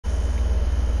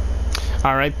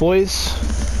Alright, boys.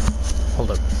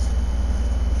 Hold up.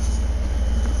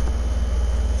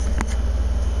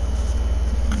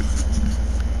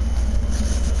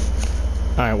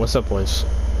 Alright, what's up, boys?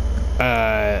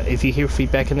 If you hear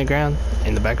feedback in the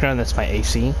background, that's my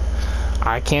AC.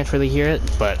 I can't really hear it,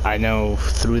 but I know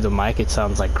through the mic it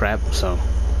sounds like crap, so.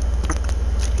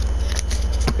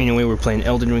 Anyway, we're playing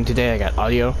Elden Ring today. I got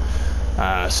audio.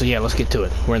 So yeah, let's get to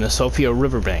it. We're in the Sofira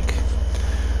riverbank.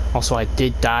 Also, I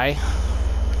did die.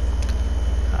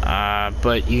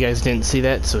 But you guys didn't see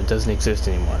that, so it doesn't exist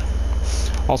anymore.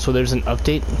 Also, there's an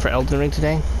update for Elden Ring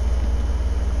today.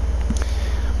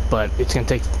 But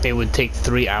it would take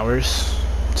 3 hours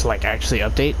to like actually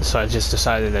update, so I just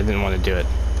decided I didn't want to do it.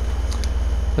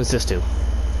 What's this do?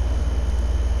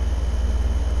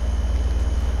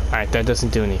 Alright, that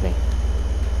doesn't do anything.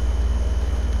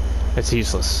 It's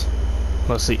useless.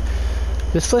 Mostly.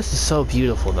 This place is so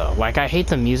beautiful though. Like, I hate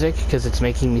the music because it's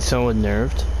making me so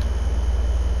unnerved.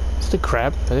 Is it a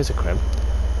crab? That is a crab.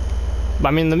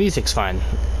 I mean, the music's fine,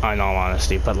 in all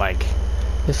honesty, but like,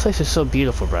 this place is so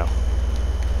beautiful, bro.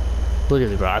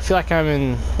 Literally, bro. I feel like I'm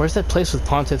in... Where's that place with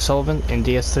Pontiff Sullivan in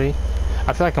DS3?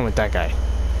 I feel like I'm with that guy.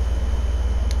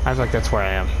 I feel like that's where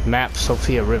I am. Map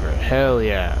Sofira River. Hell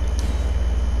yeah.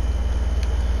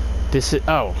 This is...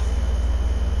 Oh.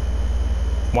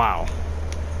 Wow.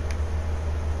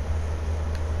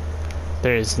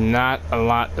 There is not a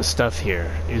lot of stuff here,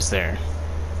 is there?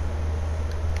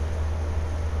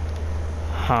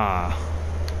 Huh.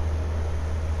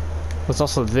 There's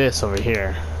also this over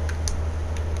here.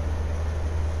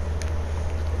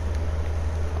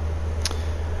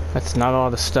 That's not all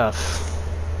the stuff.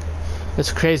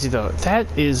 It's crazy though. That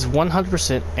is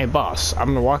 100% a boss. I'm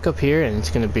gonna walk up here and it's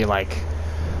gonna be like,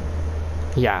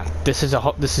 yeah, this is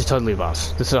totally a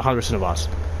boss. This is 100% a boss.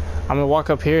 I'm gonna walk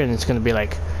up here and it's gonna be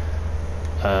like,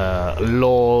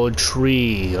 Lord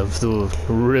Tree of the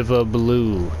River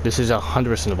Blue. This is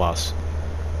 100% a boss.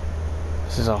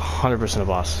 This is 100% a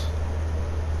boss.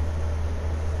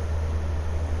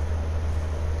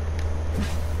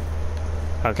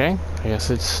 Okay, I guess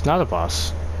it's not a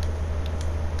boss.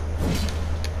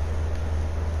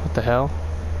 What the hell?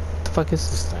 What the fuck is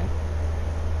this thing?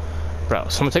 Bro,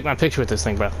 someone take my picture with this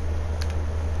thing, bro.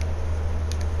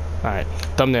 Alright,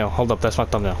 thumbnail. Hold up, that's my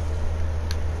thumbnail.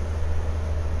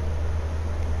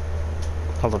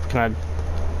 Hold up, can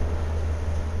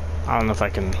I don't know if I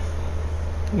can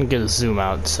get a zoom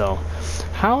out, so.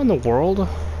 How in the world?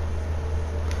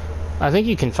 I think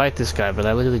you can fight this guy, but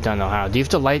I literally don't know how. Do you have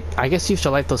to light... I guess you have to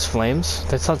light those flames?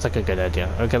 That sounds like a good idea.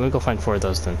 Okay, let me go find 4 of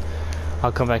those then.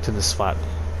 I'll come back to this spot.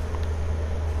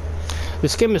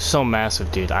 This game is so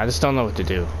massive, dude. I just don't know what to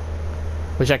do.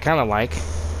 Which I kind of like.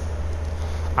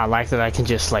 I like that I can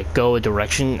just, like, go a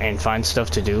direction and find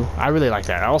stuff to do. I really like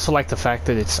that. I also like the fact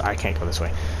that it's... I can't go this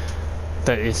way.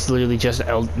 That it's literally just...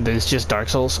 that it's just Dark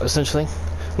Souls, essentially.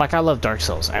 Like, I love Dark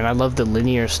Souls. And I love the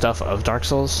linear stuff of Dark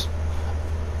Souls.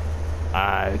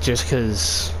 Just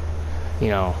because, you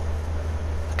know,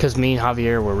 because me and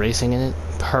Javier were racing in it.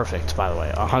 Perfect, by the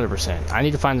way, 100%. I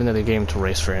need to find another game to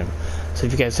race for him. So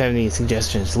if you guys have any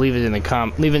suggestions, leave it in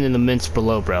the mints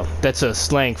below, bro. That's a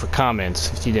slang for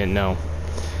comments, if you didn't know.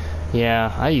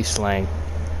 Yeah, I use slang.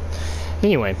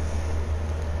 Anyway.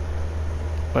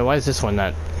 Wait, why is this one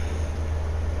not...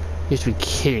 You have to be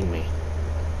kidding me.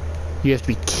 You have to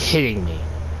be kidding me.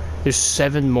 There's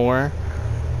 7 more?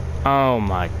 Oh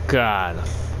my god.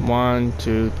 1,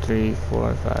 2, 3,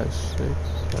 4, 5, 6, 7.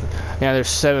 Yeah, there's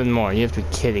 7 more. You have to be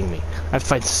kidding me. I have to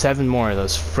fight 7 more of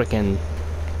those frickin'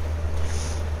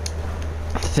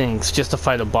 things just to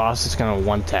fight a boss that's gonna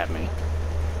one-tap me.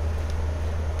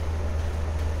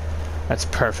 That's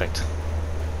perfect.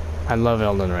 I love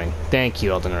Elden Ring. Thank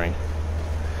you, Elden Ring.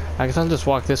 I guess I'll just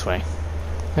walk this way.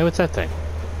 Hey, what's that thing?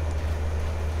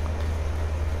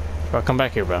 Bro, come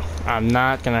back here, bro. I'm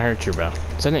not gonna hurt you, bro.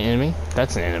 Is that an enemy?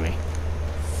 That's an enemy.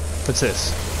 What's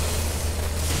this?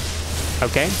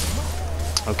 Okay.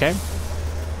 Okay.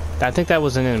 I think that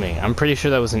was an enemy. I'm pretty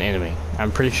sure that was an enemy.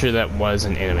 I'm pretty sure that was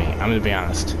an enemy. I'm gonna be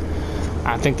honest.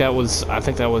 I think that was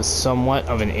somewhat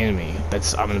of an enemy.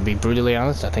 I'm gonna be brutally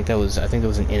honest. I think that was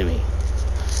an enemy.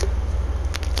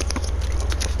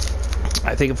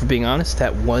 I think if we're being honest,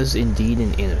 that was indeed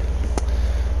an enemy.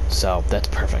 So that's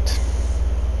perfect.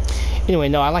 Anyway,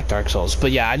 no, I like Dark Souls,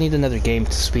 but yeah, I need another game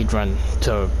to speedrun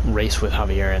to race with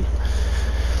Javier in.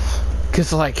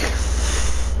 Cause like,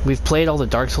 we've played all the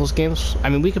Dark Souls games. I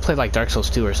mean, we could play like Dark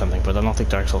Souls 2 or something, but I don't think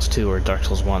Dark Souls 2 or Dark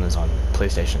Souls 1 is on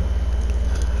PlayStation.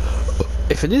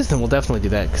 If it is, then we'll definitely do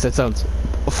that, because that sounds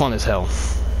fun as hell.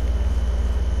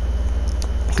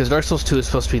 Because Dark Souls 2 is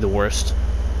supposed to be the worst.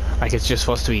 Like it's just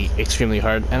supposed to be extremely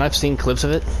hard. And I've seen clips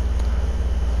of it.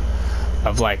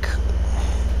 Of like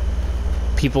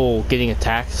people getting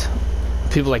attacked.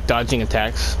 People like dodging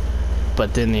attacks.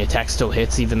 But then the attack still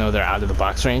hits even though they're out of the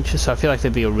box range. So I feel like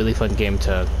that'd be a really fun game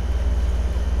to...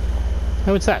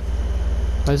 Oh, what's that?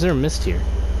 Why is there a mist here?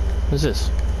 What's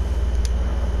this?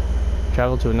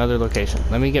 Travel to another location.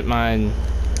 Let me get my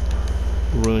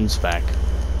runes back.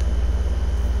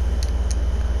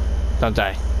 Don't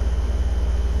die.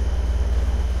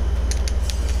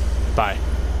 Bye.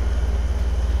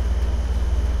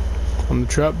 I'm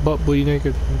trapped butt bleed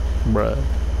naked. Bruh.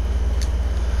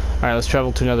 Alright, let's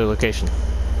travel to another location.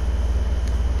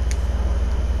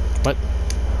 What?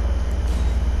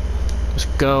 Let's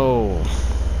go.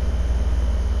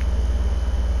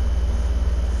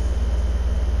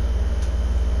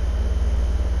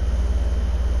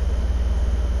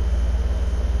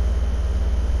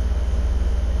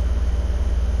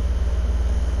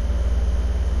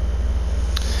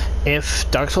 If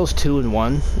Dark Souls 2 and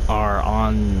 1 are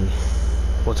on,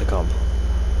 what's it called,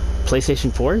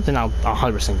 PlayStation 4, then I'll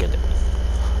 100% get it.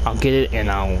 I'll get it and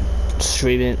I'll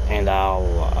stream it and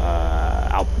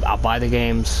I'll buy the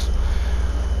games,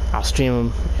 I'll stream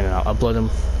them and I'll upload them.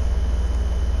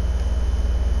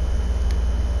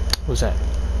 What's that?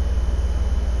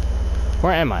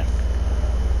 Where am I?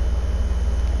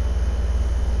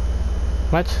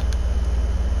 What?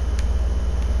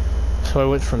 So I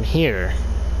went from here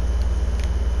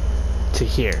to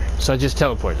here. So I just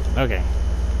teleported. Okay.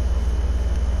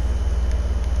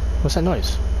 What's that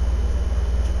noise?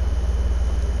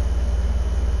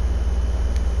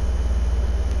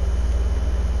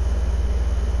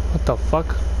 What the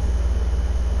fuck?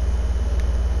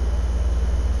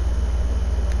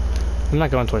 I'm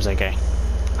not going towards that guy.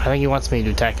 I think he wants me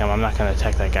to attack him. I'm not gonna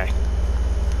attack that guy.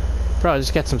 Bro, I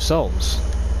just got some souls.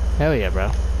 Hell yeah, bro.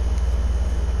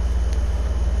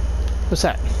 What's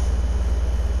that?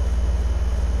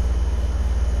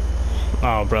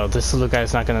 Oh, bro, this little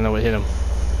guy's not gonna know what hit him.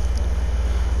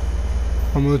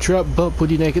 I'm gonna trap butt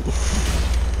booty naked.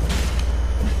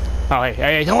 Oh,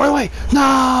 hey, don't run away!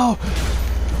 No!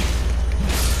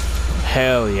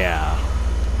 Hell yeah.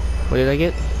 What did I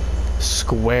get?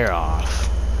 Square off.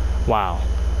 Wow.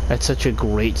 That's such a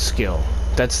great skill.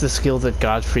 That's the skill that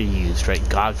Godfrey used, right?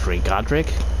 Godric?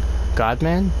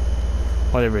 Godman?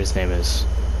 Whatever his name is.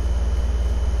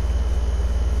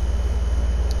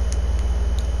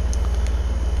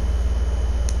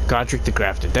 Godric the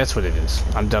Grafted, that's what it is.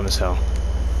 I'm dumb as hell.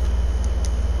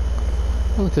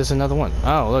 Oh, look, there's another one.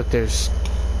 Oh, look, there's...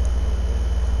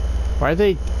 Why are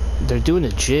they... They're doing a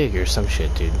jig or some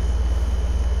shit, dude.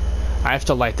 I have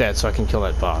to light that so I can kill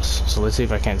that boss. So let's see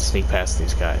if I can sneak past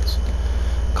these guys.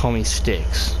 Call me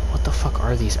Sticks. What the fuck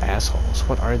are these assholes?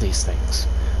 What are these things?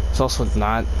 It's also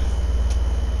not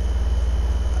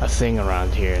a thing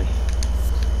around here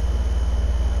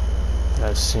that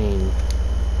I've seen.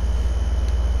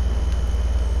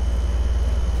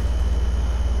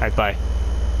 Alright, bye.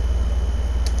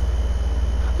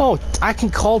 Oh, I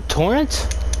can call Torrent?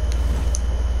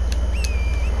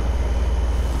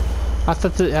 I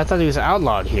thought he was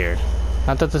outlawed here.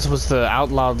 I thought this was the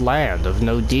outlawed land of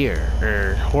no deer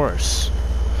or horse.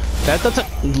 That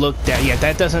doesn't look that. Yeah,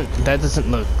 that doesn't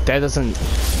look. That doesn't.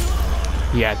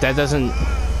 Yeah, that doesn't.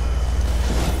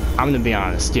 I'm gonna be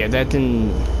honest. Yeah, that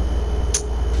didn't.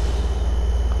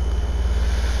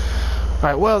 All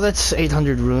right. Well, that's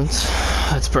 800 runes.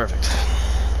 That's perfect.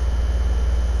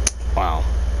 Wow.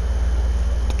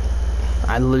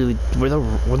 I literally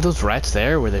were those rats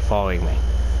there? Or were they following me?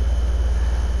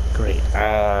 Great.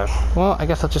 Well, I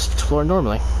guess I'll just explore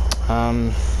normally.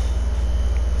 I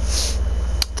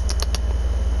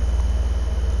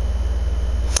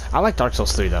like Dark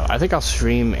Souls 3 though. I think I'll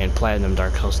stream and platinum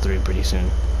Dark Souls 3 pretty soon.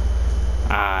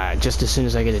 Just as soon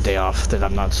as I get a day off that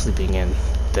I'm not sleeping in,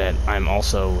 that I'm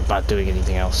also not doing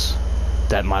anything else,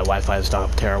 that my Wi-Fi is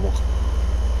not terrible.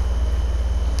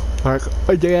 Like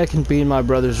a day I can be in my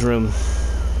brother's room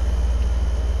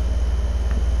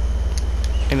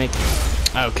and make...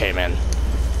 Okay, man.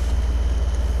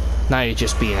 Now you're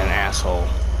just being an asshole.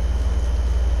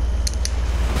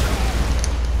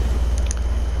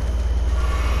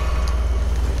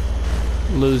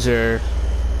 Loser.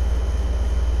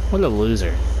 What a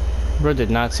loser. Bro did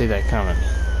not see that coming.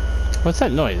 What's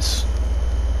that noise?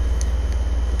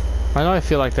 I know I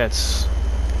feel like that's...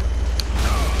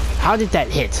 How did that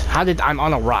hit? How did... I'm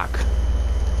on a rock.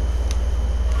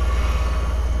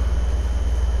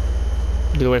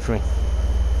 Get away from me.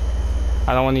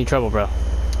 I don't want any trouble, bro.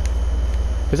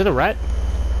 Is it a rat?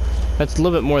 That's a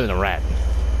little bit more than a rat.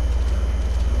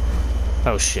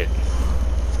 Oh, shit.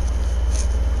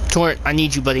 Torrent, I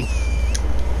need you, buddy.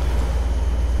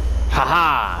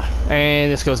 Haha!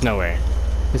 And this goes nowhere.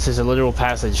 This is a literal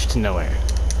passage to nowhere.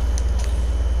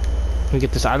 Can we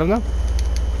get this item though?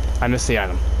 I missed the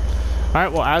item.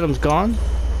 Alright, well, item's gone.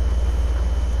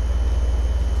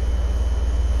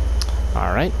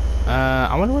 Alright.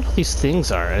 I wonder what all these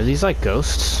things are. Are these like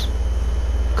ghosts?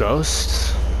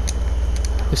 Ghosts?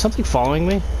 Is something following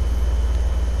me?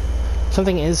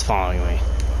 Something is following me.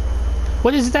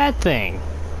 What is that thing?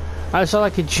 I saw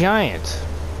like a giant.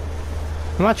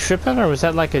 Am I tripping, or was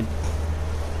that like a...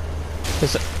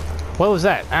 What was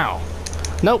that? Ow.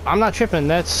 Nope, I'm not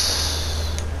tripping. It's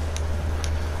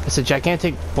a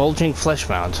gigantic bulging flesh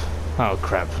mound. Oh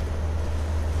crap.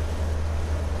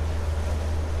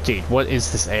 Dude, what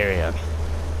is this area?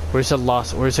 Where's the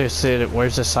lost? Where's the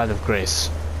side of grace?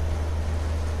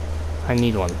 I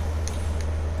need one.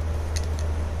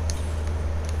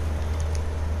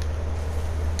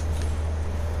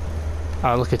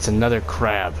 Oh look, it's another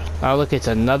crab. Oh look, it's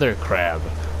another crab.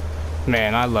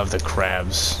 Man, I love the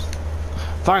crabs.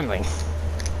 Finally.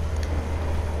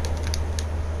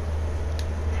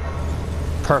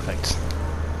 Perfect.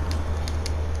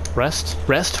 Rest?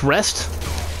 Rest? Rest?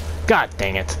 God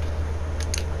dang it.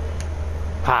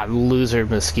 Ah, loser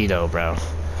mosquito, bro.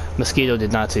 Mosquito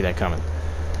did not see that coming.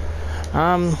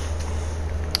 Alright,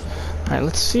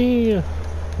 let's see.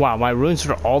 Wow, my runes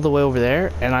are all the way over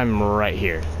there, and I'm right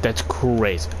here. That's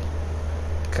crazy.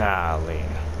 Golly.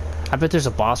 I bet there's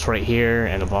a boss right here,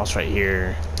 and a boss right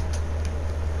here.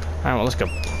 Alright, well, let's go.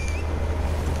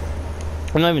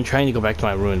 I'm not even trying to go back to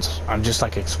my ruins. I'm just,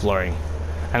 like, exploring.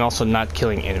 And also not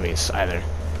killing enemies, either.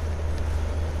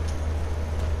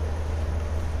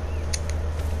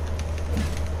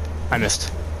 I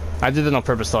missed. I did it on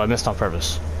purpose, though. I missed on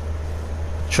purpose.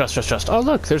 Trust, trust, trust. Oh,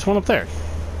 look, there's one up there.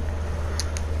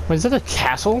 Wait, is that a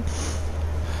castle?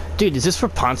 Dude, is this where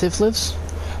Pontiff lives?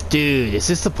 Dude, is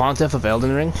this the Pontiff of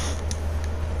Elden Ring?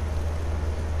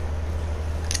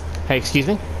 Hey, excuse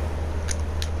me?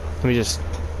 Let me just...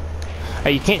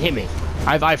 Hey, you can't hit me.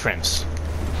 I have iframes.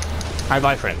 I have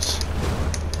iframes.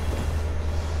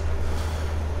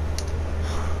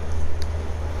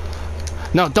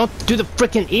 No, don't do the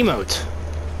frickin' emote!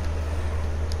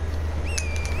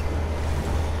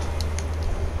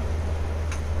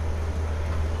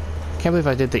 Can't believe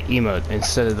I did the emote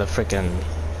instead of the frickin'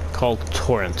 called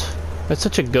Torrent. That's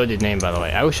such a goated name, by the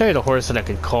way. I wish I had a horse that I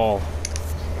could call.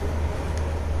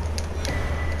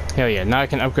 Hell yeah, now I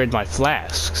can upgrade my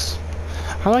flasks.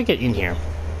 How do I get in here?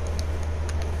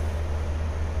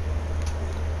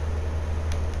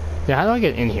 Yeah, how do I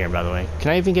get in here, by the way? Can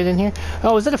I even get in here?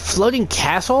 Oh, is that a floating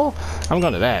castle? I'm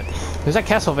going to that. Is that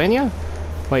Castlevania?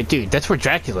 Wait, dude, that's where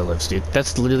Dracula lives, dude.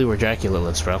 That's literally where Dracula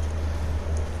lives, bro.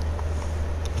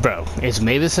 Bro, is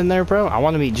Mavis in there, bro? I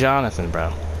want to meet Jonathan,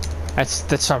 bro.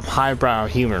 That's some highbrow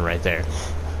humor right there.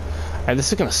 Alright,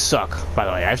 this is gonna suck, by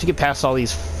the way. I have to get past all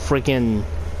these freaking...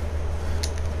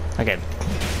 Okay.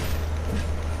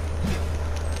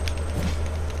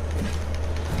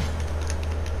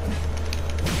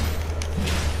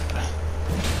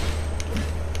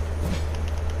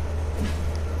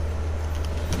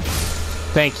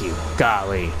 Thank you.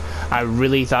 Golly. I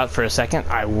really thought for a second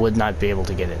I would not be able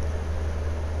to get it.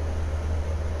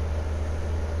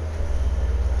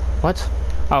 What?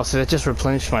 Oh, so that just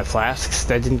replenished my flasks?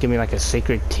 That didn't give me like a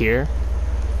sacred tier?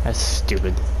 That's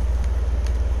stupid.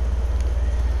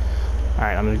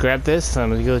 Alright, I'm gonna grab this and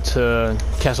I'm gonna go to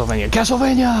Castlevania.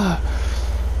 Castlevania!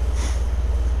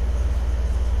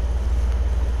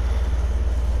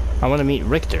 I want to meet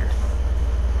Richter.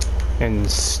 And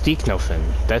Steeknofin.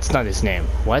 That's not his name.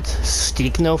 What?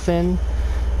 Steeknofin?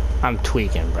 I'm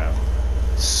tweaking, bro.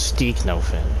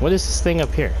 Steeknofin. What is this thing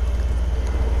up here?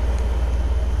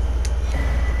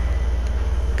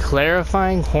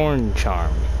 Clarifying Horn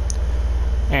Charm.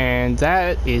 And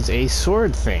that is a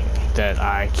sword thing that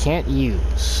I can't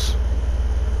use.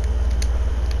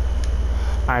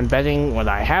 I'm betting what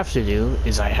I have to do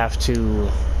is I have to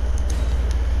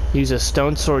use a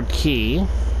stone sword key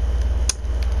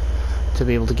to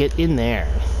be able to get in there.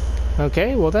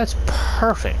 Okay, well that's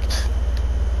perfect.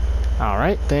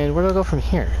 Alright, then where do I go from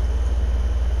here?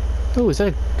 Oh, is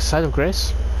that a side of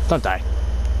grace? Don't die.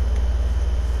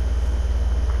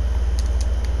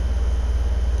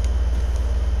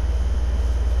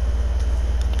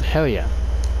 Hell yeah.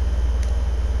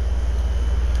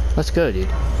 Let's go, dude.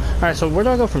 Alright, so where do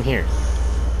I go from here?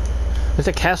 There's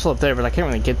a castle up there, but I can't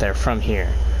really get there from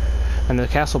here. And there's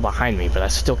a castle behind me, but I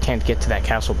still can't get to that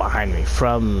castle behind me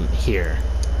from here.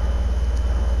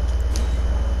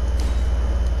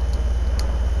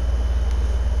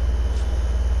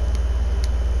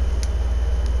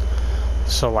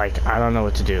 So, like, I don't know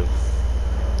what to do.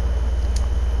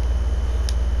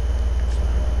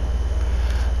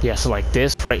 Yeah, so like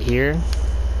this right here.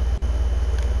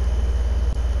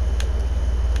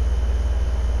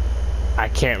 I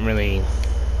can't really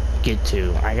get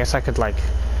to. I guess I could like...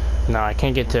 No, I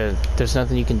can't get to... There's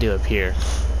nothing you can do up here.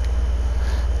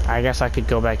 I guess I could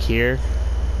go back here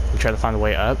and try to find a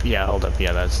way up. Yeah, hold up.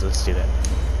 Yeah, let's do that.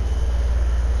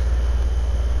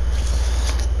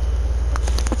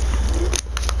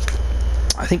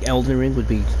 I think Elden Ring would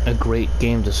be a great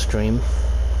game to stream.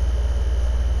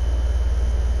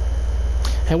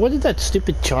 Hey, what did that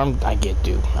stupid charm I get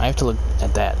do? I have to look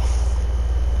at that.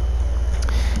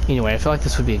 Anyway, I feel like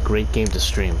this would be a great game to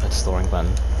stream. That's the wrong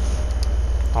button.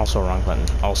 Also wrong button.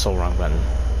 Also wrong button.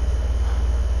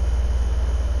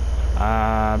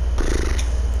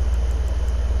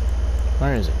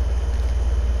 Where is it?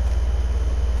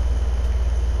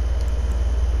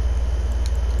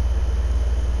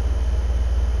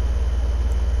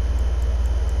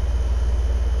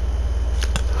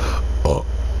 Oh.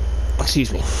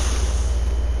 Excuse me.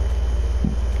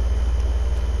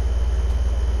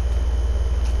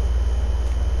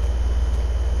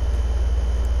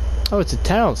 Oh, it's a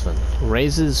talisman.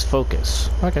 Raises focus.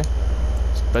 Okay.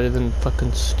 It's better than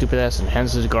fucking stupid ass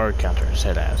enhances guard counters,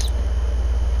 head ass.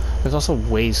 There's also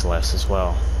weighs less as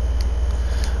well.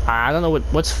 I don't know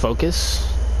what's focus.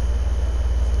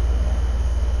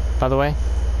 By the way.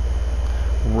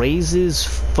 Raises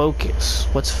focus.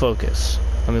 What's focus?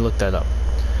 Let me look that up.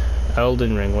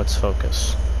 Elden Ring, what's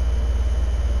focus?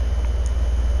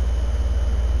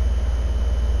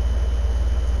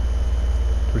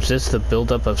 Resist the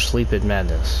buildup of sleep and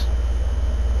madness.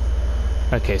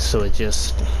 Okay, so it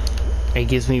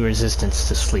gives me resistance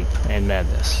to sleep and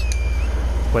madness.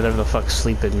 Whatever the fuck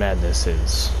sleep and madness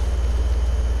is.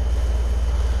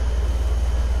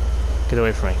 Get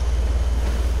away from me.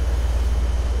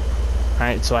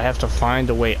 Alright, so I have to find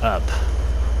a way up.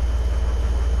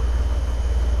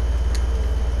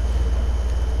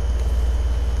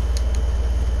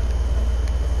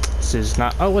 This is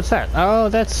not... Oh, what's that? Oh,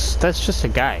 that's just a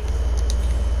guy.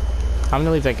 I'm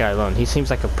gonna leave that guy alone. He seems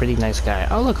like a pretty nice guy.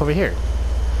 Oh, look, over here.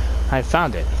 I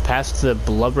found it. Past the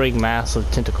blubbering mass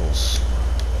of tentacles.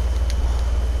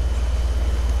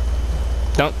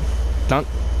 Don't.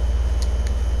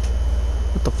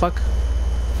 What the fuck?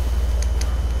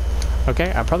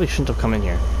 Okay, I probably shouldn't have come in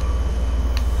here.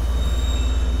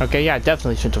 Okay, yeah, I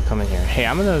definitely shouldn't have come in here. Hey,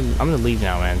 I'm gonna leave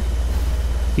now, man.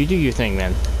 You do your thing,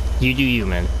 man. You do you,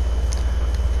 man.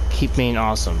 Keep being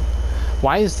awesome.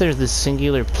 Why is there this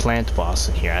singular plant boss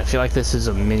in here? I feel like this is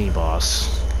a mini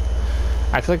boss.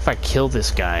 I feel like if I kill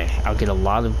this guy, I'll get a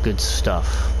lot of good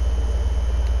stuff.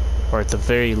 Or at the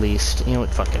very least, you know what,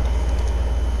 fuck it.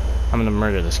 I'm gonna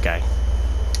murder this guy.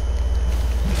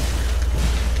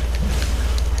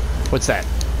 What's that?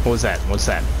 What was that? What's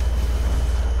that?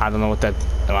 I don't know what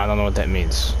that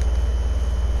means.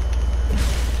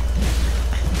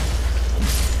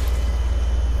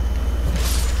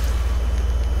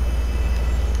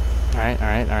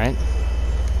 Alright.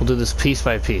 We'll do this piece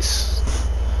by piece.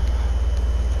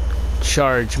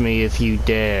 Charge me if you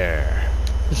dare.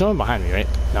 There's no one behind me, right?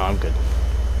 No, I'm good.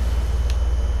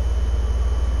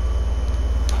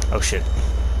 Oh shit.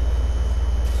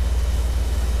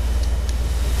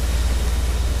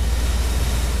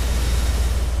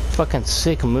 Fucking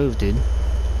sick move, dude.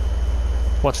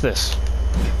 What's this?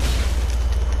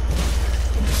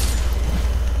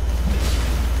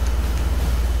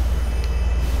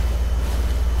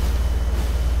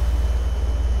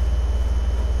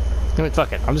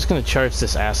 Fuck it. I'm just gonna charge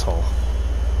this asshole.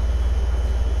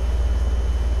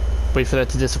 Wait for that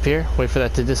to disappear. Wait for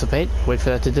that to dissipate. Wait for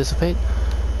that to dissipate.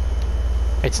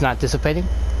 It's not dissipating.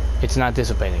 It's not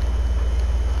dissipating.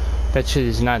 That shit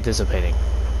is not dissipating.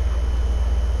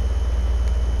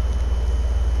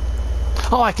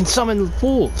 Oh, I can summon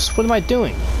wolves. What am I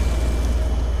doing?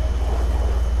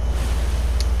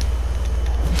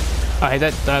 Alright,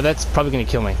 that's probably gonna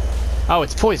kill me. Oh,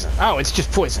 it's poison. Oh, it's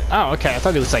just poison. Oh, okay. I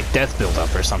thought it was like death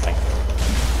buildup or something.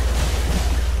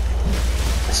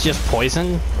 It's just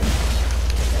poison?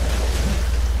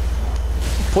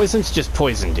 Poison's just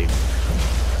poison, dude.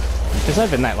 It's not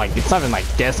even that, like, it's not even like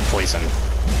death poison.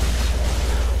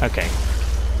 Okay.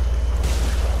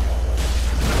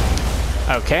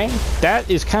 Okay, that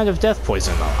is kind of death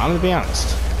poison, though. I'm gonna be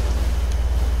honest.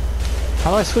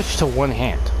 How do I switch to one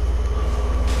hand?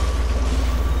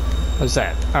 What's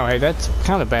that? Oh, hey, that's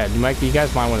kind of bad. You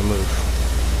guys might want to move.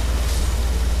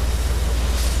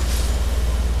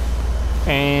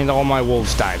 And all my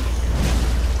wolves died.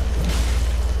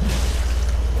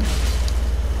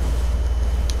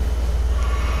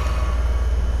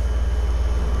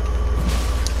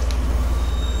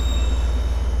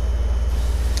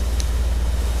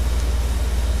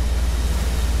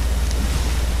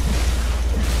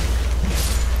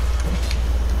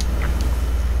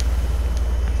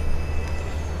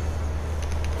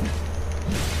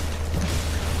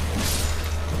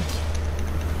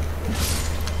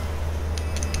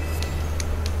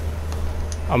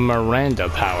 a Miranda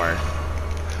power.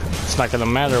 It's not gonna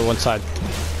matter once I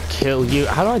kill you.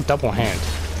 How do I double hand?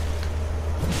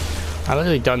 I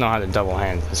literally don't know how to double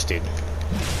hand this dude.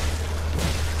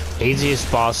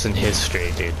 Easiest boss in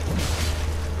history, dude.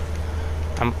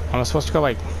 I'm supposed to go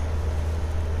like...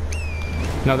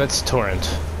 No, that's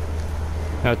Torrent.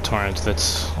 No, Torrent,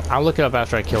 that's... I'll look it up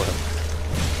after I kill him.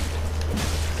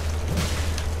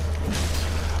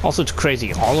 Also, it's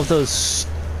crazy. All of those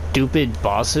stupid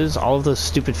bosses, all of those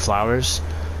stupid flowers,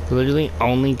 literally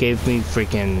only gave me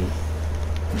freaking...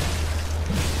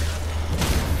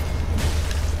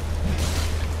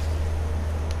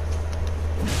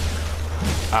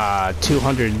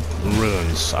 200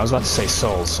 runes. I was about to say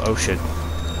souls. Oh shit.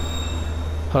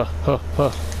 Huh, huh, huh.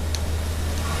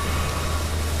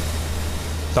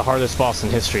 The hardest boss in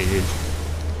history, dude.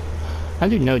 I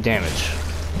do no damage.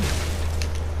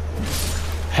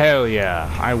 Hell yeah,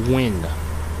 I win.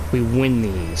 We win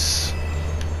these.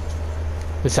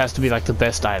 This has to be like the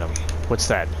best item. What's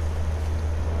that?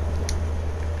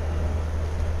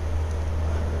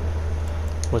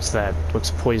 What's that?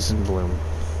 What's Poison Bloom?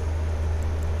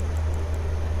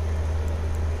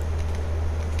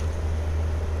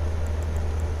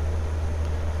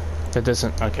 That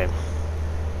doesn't... okay.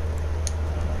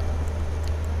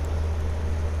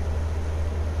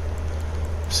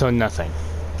 So nothing.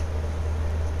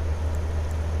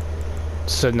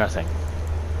 So nothing.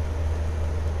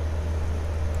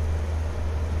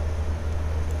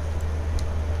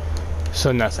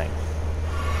 So nothing.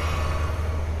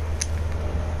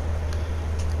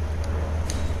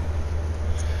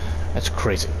 That's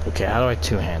crazy. Okay, how do I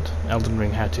two-hand? Elden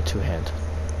Ring had to two-hand.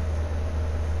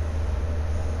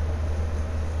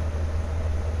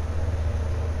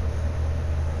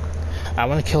 I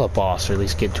want to kill a boss, or at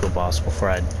least get to a boss before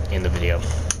I end the video.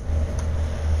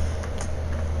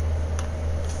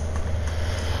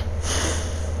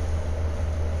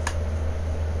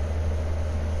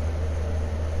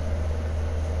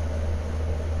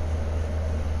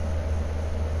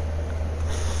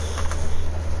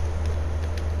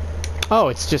 Oh,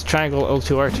 it's just triangle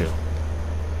L2 R2.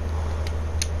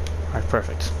 Alright,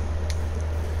 perfect.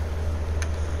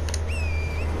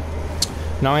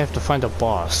 Now I have to find a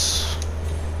boss.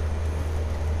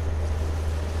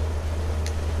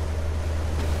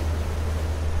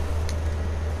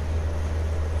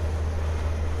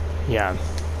 Yeah.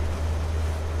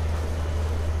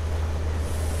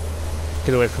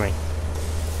 Get away from me.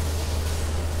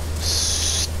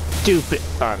 Stupid.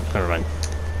 Oh, never mind.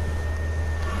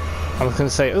 I was gonna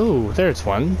say, ooh, there's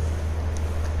one.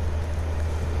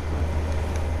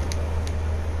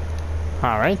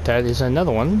 Alright, that is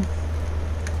another one.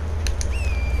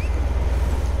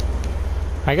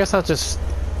 I guess I'll just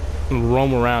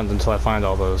roam around until I find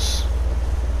all those.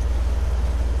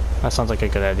 That sounds like a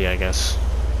good idea, I guess.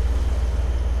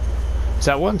 Is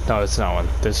that one? No, it's not one.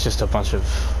 There's just a bunch of...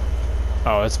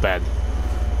 Oh, that's bad.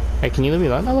 Hey, can you leave me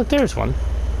alone? Oh, look, there's one.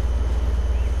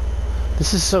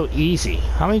 This is so easy.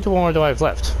 How many more do I have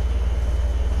left?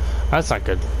 That's not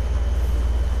good.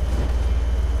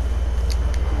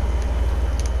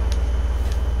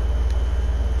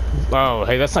 Oh,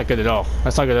 hey, that's not good at all.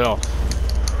 That's not good at all.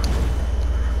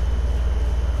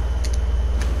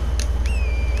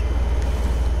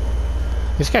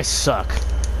 These guys suck.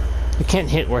 You can't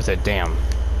hit worth a damn.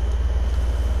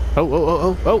 Oh, oh,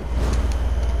 oh, oh,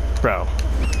 oh! Bro.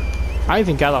 I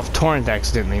even got off Torrent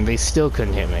accidentally and they still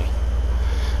couldn't hit me.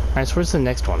 Alright, so where's the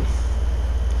next one?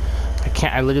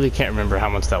 I literally can't remember how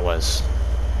much that was.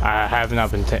 I have not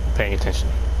been paying attention.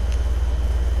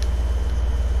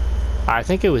 I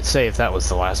think it would say if that was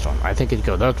the last one. I think it'd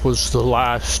go, that was the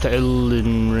last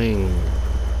Elden Ring.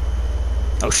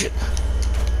 Oh shit.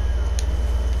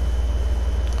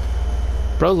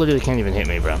 Bro literally can't even hit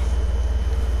me, bro.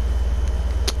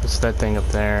 What's that thing up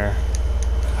there?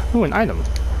 Oh, an item.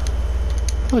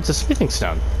 Oh, it's a smithing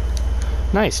stone.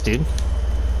 Nice, dude.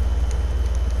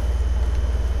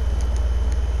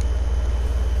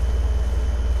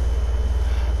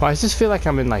 Why does this feel like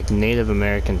I'm in, like, Native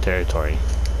American territory?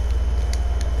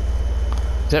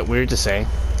 Is that weird to say?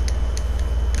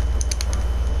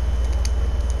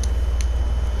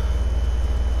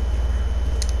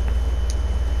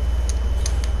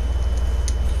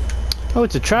 Oh,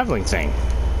 it's a traveling thing.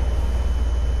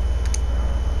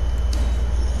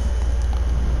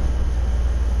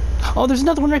 Oh, there's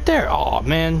another one right there. Oh,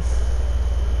 man.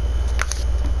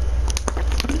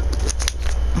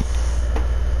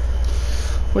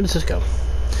 Where does this go?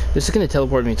 This is going to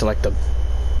teleport me to, like, the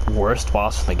worst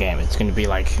boss in the game. It's going to be,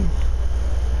 like,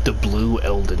 the Blue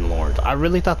Elden Lord. I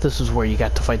really thought this was where you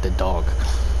got to fight the dog.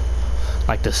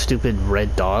 Like, the stupid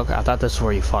red dog. I thought this is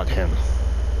where you fought him.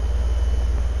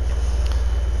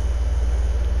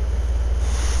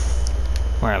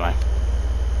 Where am I?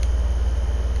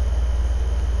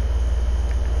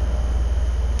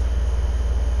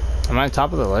 Am I on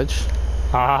top of the ledge?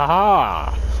 Ha ha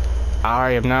ha!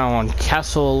 I am now on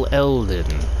Castle Elden.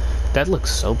 That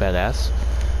looks so badass.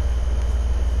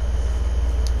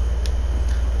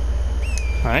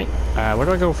 Alright, where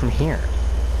do I go from here?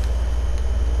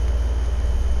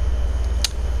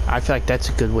 I feel like that's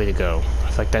a good way to go. I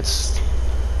feel like that's...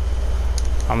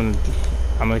 I'm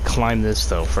gonna climb this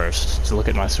though first to look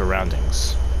at my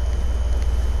surroundings.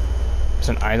 There's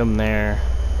an item there.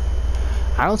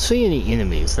 I don't see any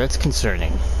enemies. That's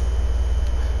concerning.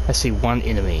 I see one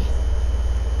enemy.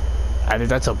 Either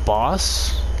that's a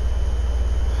boss,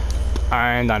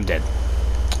 and I'm dead.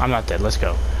 I'm not dead. Let's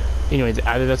go. Anyway,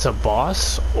 either that's a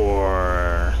boss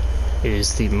or it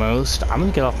is the most... I'm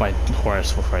gonna get off my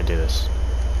horse before I do this.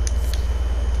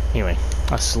 Anyway,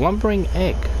 a slumbering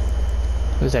egg.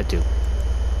 What does that do?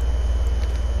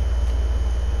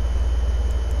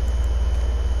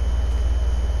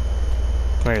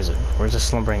 Where is it? Where's the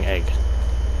slumbering egg?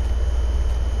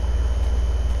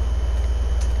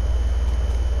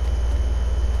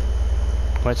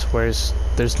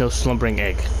 There's no slumbering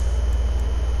egg.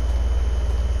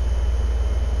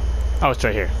 Oh, it's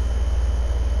right here.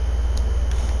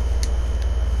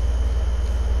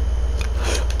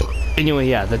 Anyway,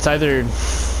 yeah, that's either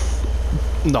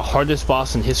the hardest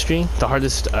boss in history, the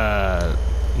hardest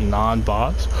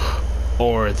non-boss,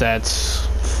 or that's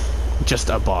just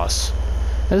a boss.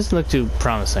 That doesn't look too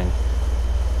promising.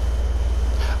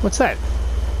 What's that?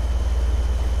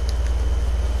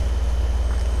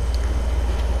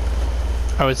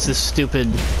 Oh, it's this stupid...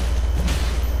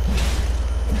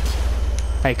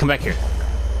 Hey, come back here.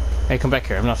 Hey, come back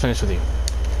here. I'm not finished with you.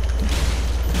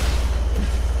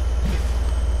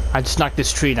 I just knocked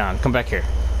this tree down. Come back here.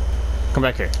 Come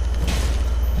back here.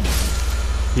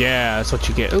 Yeah, that's what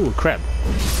you get. Ooh, crab.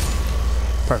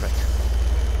 Perfect.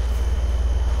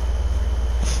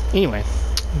 Anyway,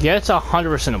 yeah, it's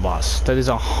 100% a boss. That is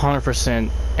 100%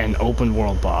 an open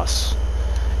world boss.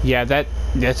 Yeah,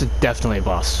 that's definitely a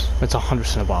boss. That's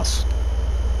 100% a boss.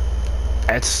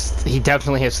 He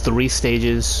definitely has 3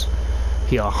 stages.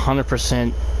 He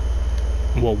 100%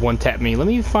 will one-tap me. Let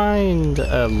me find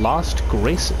a Lost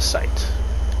Graces site.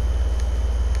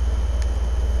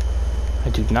 I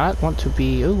do not want to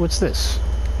be... Oh, what's this?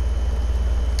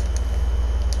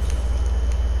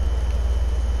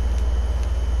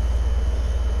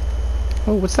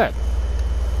 Oh, what's that?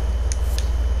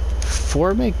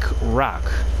 Formic Rock.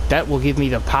 That will give me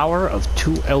the power of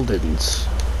 2 Eldens.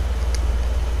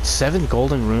 7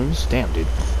 golden runes? Damn, dude.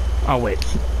 Oh, wait.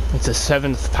 It's a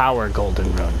 7th power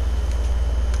golden rune.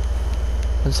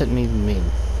 What does that even mean?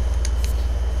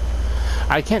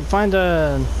 I can't find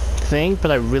a thing, but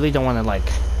I really don't want to, like,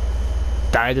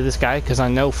 die to this guy, because I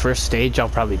know first stage I'll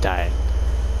probably die.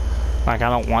 Like, I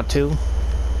don't want to.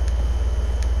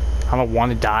 I don't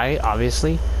want to die,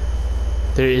 obviously.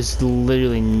 There is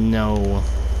literally no...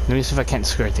 Let me see if I can't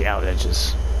skirt the out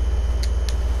edges.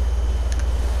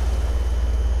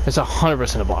 It's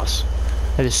 100% a boss.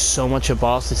 It is so much a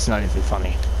boss, it's not even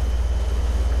funny.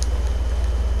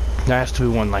 There has to be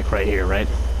one, like, right here, right?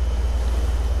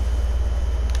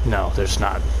 No, there's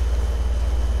not.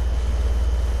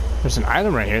 There's an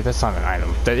item right here. That's not an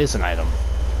item. That is an item.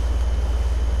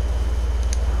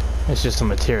 It's just a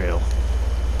material.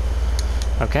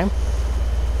 Okay.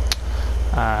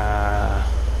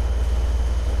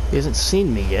 He hasn't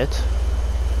seen me yet.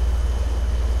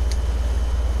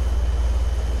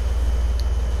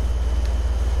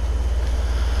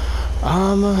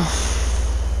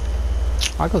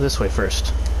 I'll go this way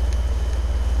first.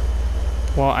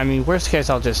 Well, I mean, worst case,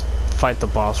 I'll just fight the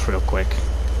boss real quick.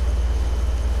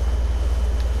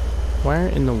 Where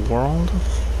in the world?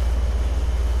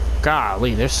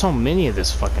 Golly, there's so many of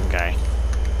this fucking guy.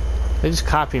 They just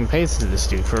copy and pasted this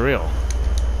dude, for real.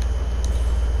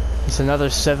 It's another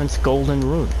 7th golden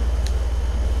rune.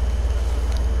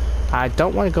 I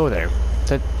don't want to go there.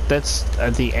 That's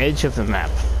at the edge of the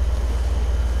map.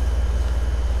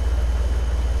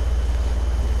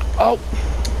 Oh!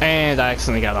 And I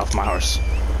accidentally got off my horse.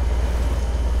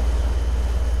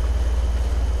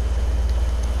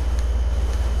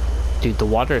 Dude, the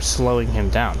water is slowing him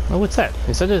down. Oh, what's that?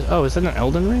 Is that is that an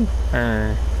Elden ring?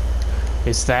 Or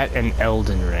is that an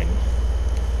Elden ring?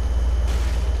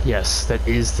 Yes, that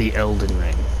is the Elden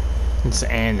ring. It's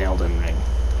an Elden ring.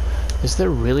 Is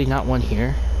there really not one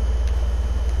here?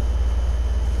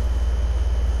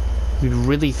 You'd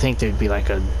really think there'd be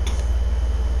like a...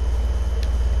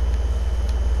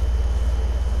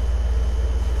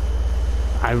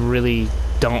 I really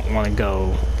don't want to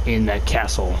go in that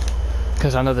castle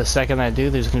Because I know the second I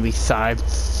do, there's gonna be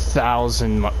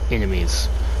 5,000 enemies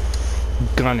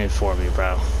gunning for me,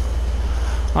 bro.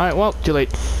 Alright, well, too late.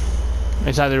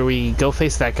 It's either we go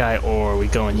face that guy or we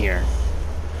go in here.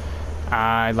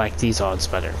 I like these odds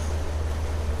better.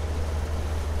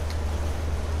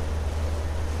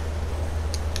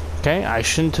 Okay, I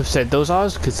shouldn't have said those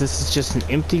odds because this is just an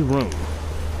empty room.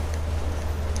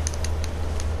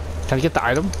 Can I get the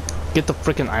item? Get the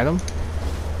freaking item?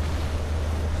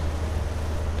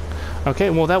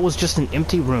 Okay, well that was just an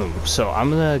empty room, so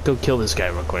I'm gonna go kill this guy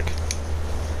real quick.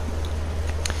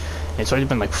 It's already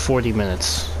been like 40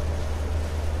 minutes.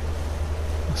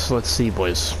 So let's see,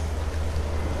 boys.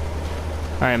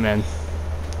 Alright, man.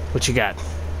 What you got?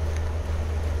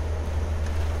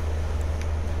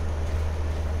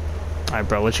 Alright,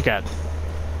 bro, what you got?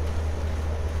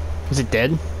 Is it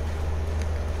dead?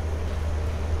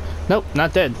 Nope,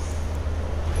 not dead.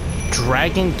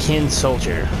 Dragonkin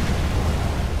Soldier.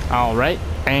 Alright,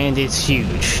 and it's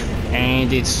huge.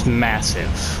 And it's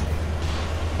massive.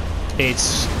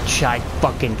 It's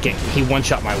fucking he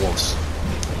one-shot my wolves.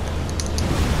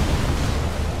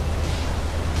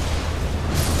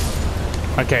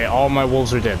 Okay, all my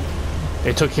wolves are dead.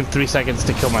 It took him 3 seconds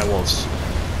to kill my wolves.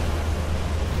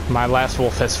 My last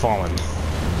wolf has fallen.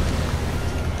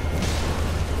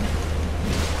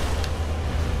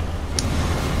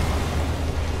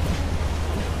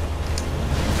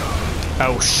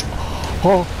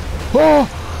 Oh, oh!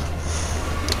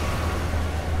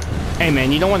 Hey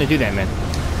man, you don't want to do that, man.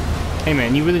 Hey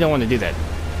man, you really don't want to do that.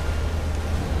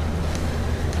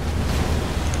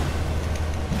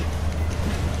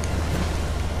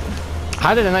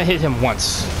 How did I not hit him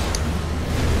once?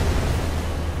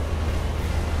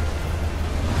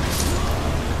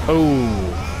 Oh.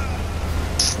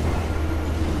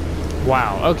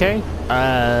 Wow, okay.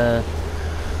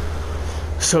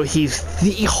 So he's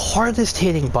the hardest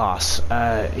hitting boss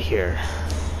here.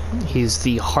 He's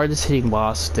the hardest hitting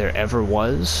boss there ever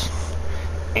was.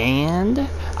 And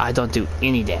I don't do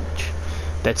any damage.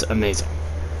 That's amazing.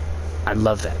 I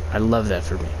love that. I love that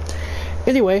for me.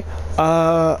 Anyway,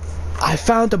 I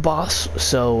found a boss,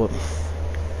 so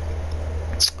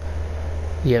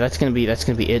yeah, that's gonna be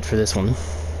it for this one.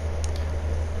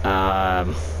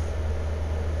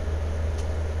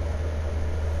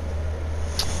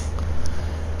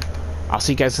 I'll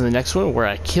see you guys in the next one where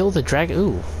I kill the dragon.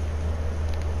 Ooh.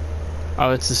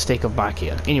 Oh, it's the Stake of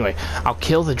Machia. Anyway, I'll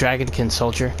kill the Dragonkin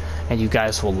Soldier, and you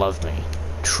guys will love me.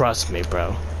 Trust me,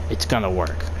 bro. It's gonna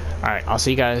work. Alright, I'll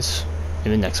see you guys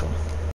in the next one.